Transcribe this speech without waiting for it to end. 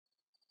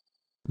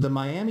The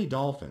Miami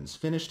Dolphins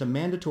finished a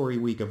mandatory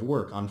week of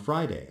work on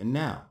Friday, and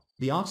now,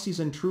 the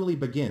offseason truly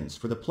begins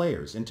for the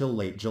players until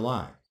late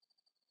July.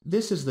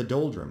 This is the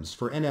doldrums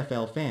for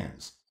NFL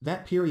fans,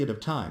 that period of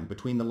time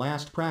between the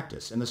last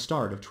practice and the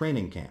start of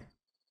training camp.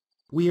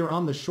 We are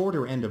on the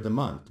shorter end of the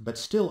month, but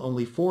still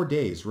only 4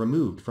 days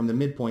removed from the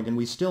midpoint, and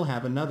we still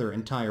have another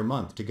entire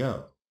month to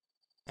go.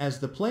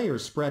 As the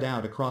players spread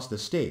out across the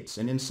states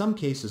and in some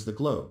cases the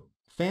globe,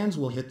 fans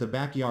will hit the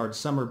backyard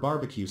summer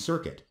barbecue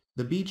circuit,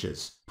 the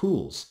beaches,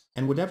 pools,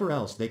 and whatever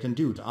else they can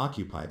do to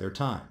occupy their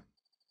time.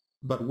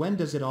 But when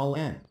does it all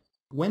end?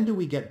 When do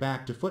we get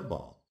back to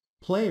football?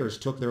 Players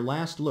took their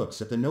last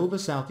looks at the Nova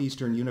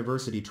Southeastern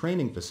University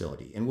training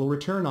facility and will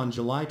return on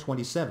July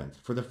 27th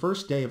for the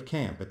first day of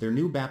camp at their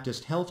new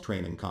Baptist Health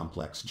Training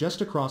Complex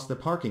just across the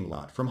parking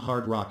lot from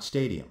Hard Rock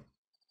Stadium.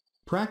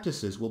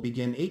 Practices will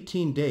begin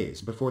 18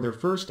 days before their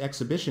first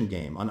exhibition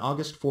game on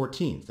August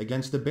 14th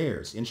against the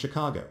Bears in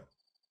Chicago.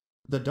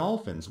 The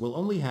Dolphins will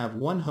only have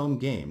one home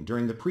game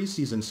during the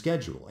preseason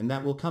schedule, and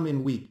that will come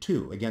in Week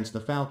 2 against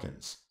the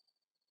Falcons.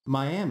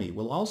 Miami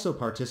will also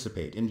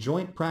participate in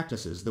joint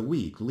practices the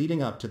week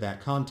leading up to that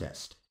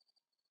contest.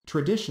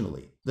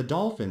 Traditionally, the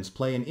Dolphins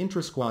play an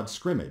intra-squad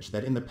scrimmage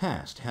that in the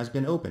past has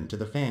been open to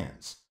the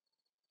fans.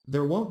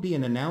 There won't be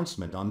an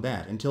announcement on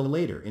that until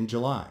later in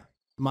July.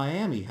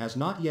 Miami has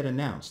not yet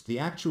announced the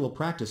actual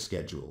practice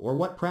schedule or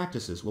what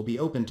practices will be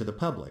open to the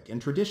public,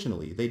 and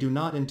traditionally they do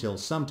not until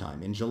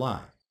sometime in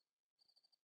July.